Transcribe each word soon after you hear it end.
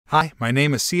Hi, my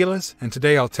name is Silas, and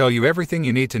today I'll tell you everything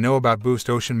you need to know about Boost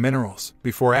Ocean Minerals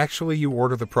before actually you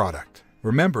order the product.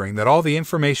 Remembering that all the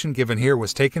information given here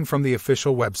was taken from the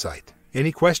official website.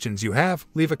 Any questions you have,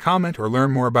 leave a comment or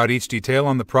learn more about each detail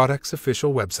on the product's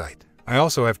official website. I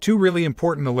also have two really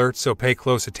important alerts, so pay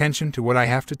close attention to what I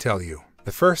have to tell you.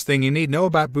 The first thing you need to know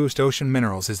about Boost Ocean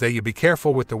Minerals is that you be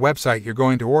careful with the website you're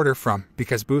going to order from,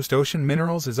 because Boost Ocean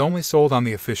Minerals is only sold on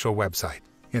the official website.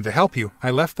 And to help you,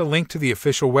 I left the link to the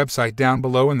official website down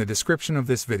below in the description of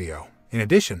this video. In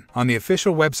addition, on the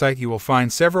official website you will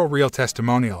find several real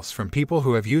testimonials from people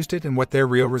who have used it and what their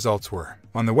real results were.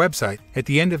 On the website, at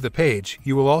the end of the page,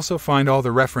 you will also find all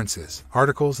the references,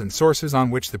 articles, and sources on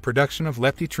which the production of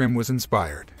Lepti Trim was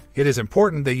inspired. It is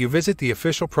important that you visit the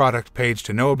official product page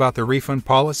to know about the refund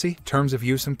policy, terms of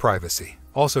use, and privacy.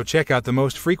 Also check out the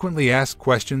most frequently asked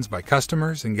questions by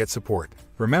customers and get support.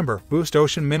 Remember, Boost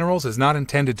Ocean Minerals is not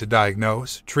intended to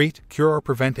diagnose, treat, cure, or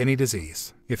prevent any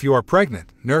disease. If you are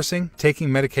pregnant, nursing, taking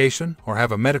medication, or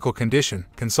have a medical condition,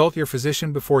 consult your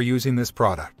physician before using this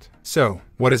product. So,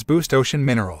 what is Boost Ocean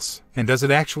Minerals? And does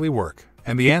it actually work?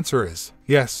 And the answer is,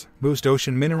 yes, Boost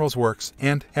Ocean Minerals works,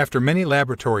 and, after many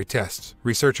laboratory tests,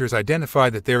 researchers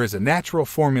identified that there is a natural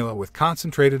formula with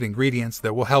concentrated ingredients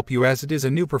that will help you, as it is a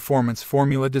new performance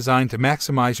formula designed to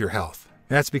maximize your health.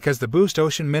 That's because the Boost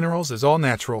Ocean Minerals is all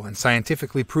natural and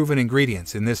scientifically proven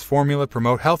ingredients in this formula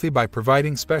promote healthy by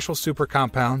providing special super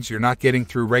compounds you're not getting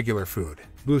through regular food.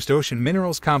 Boost Ocean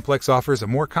Minerals Complex offers a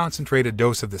more concentrated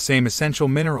dose of the same essential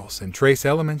minerals and trace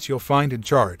elements you'll find in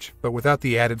charge, but without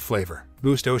the added flavor.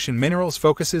 Boost Ocean Minerals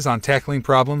focuses on tackling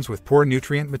problems with poor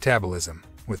nutrient metabolism.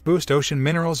 With Boost Ocean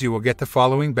Minerals you will get the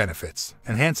following benefits: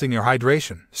 enhancing your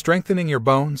hydration, strengthening your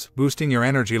bones, boosting your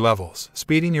energy levels,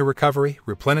 speeding your recovery,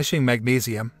 replenishing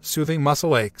magnesium, soothing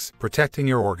muscle aches, protecting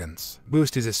your organs.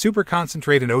 Boost is a super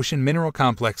concentrated ocean mineral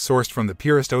complex sourced from the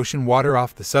purest ocean water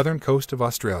off the southern coast of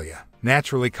Australia.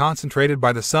 Naturally concentrated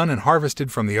by the sun and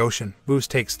harvested from the ocean, Boost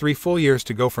takes 3 full years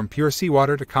to go from pure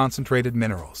seawater to concentrated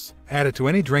minerals. Add it to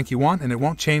any drink you want and it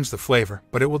won't change the flavor,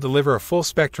 but it will deliver a full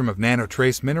spectrum of nano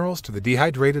trace minerals to the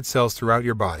dehydrated cells throughout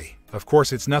your body. Of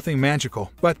course, it's nothing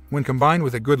magical, but when combined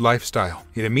with a good lifestyle,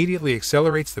 it immediately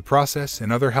accelerates the process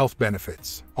and other health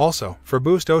benefits. Also, for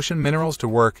Boost Ocean Minerals to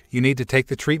work, you need to take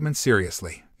the treatment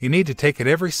seriously. You need to take it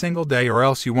every single day, or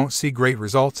else you won't see great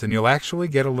results and you'll actually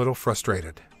get a little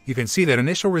frustrated. You can see that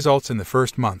initial results in the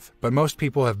first month, but most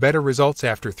people have better results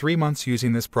after 3 months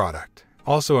using this product.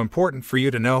 Also important for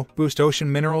you to know, Boost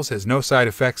Ocean Minerals has no side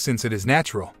effects since it is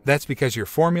natural. That's because your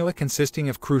formula consisting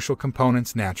of crucial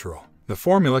components natural. The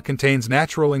formula contains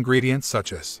natural ingredients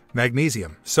such as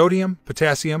magnesium, sodium,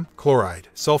 potassium, chloride,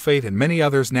 sulfate, and many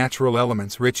others natural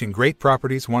elements rich in great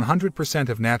properties, 100%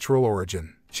 of natural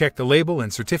origin. Check the label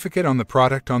and certificate on the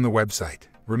product on the website.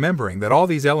 Remembering that all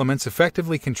these elements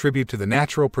effectively contribute to the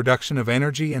natural production of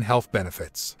energy and health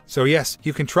benefits. So yes,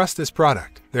 you can trust this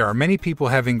product. There are many people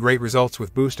having great results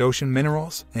with Boost Ocean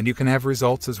Minerals, and you can have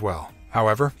results as well.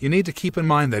 However, you need to keep in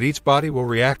mind that each body will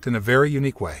react in a very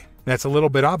unique way. That's a little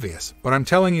bit obvious, but I'm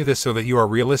telling you this so that you are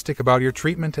realistic about your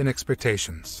treatment and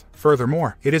expectations.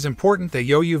 Furthermore, it is important that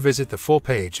you visit the full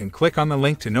page and click on the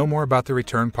link to know more about the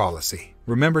return policy.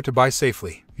 Remember to buy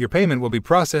safely. Your payment will be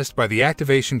processed by the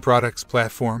Activation Products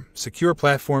platform, secure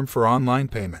platform for online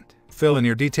payment. Fill in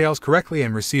your details correctly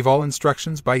and receive all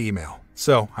instructions by email.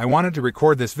 So, I wanted to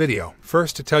record this video,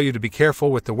 first to tell you to be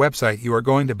careful with the website you are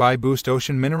going to buy Boost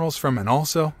Ocean Minerals from, and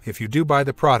also, if you do buy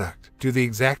the product, do the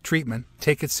exact treatment,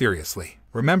 take it seriously.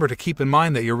 Remember to keep in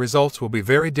mind that your results will be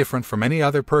very different from any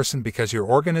other person because your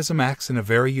organism acts in a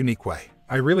very unique way.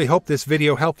 I really hope this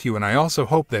video helped you, and I also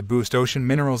hope that Boost Ocean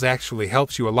Minerals actually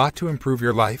helps you a lot to improve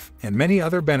your life and many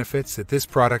other benefits that this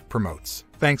product promotes.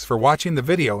 Thanks for watching the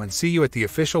video, and see you at the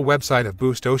official website of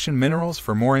Boost Ocean Minerals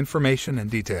for more information and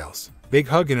details. Big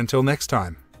hug, and until next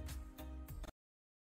time.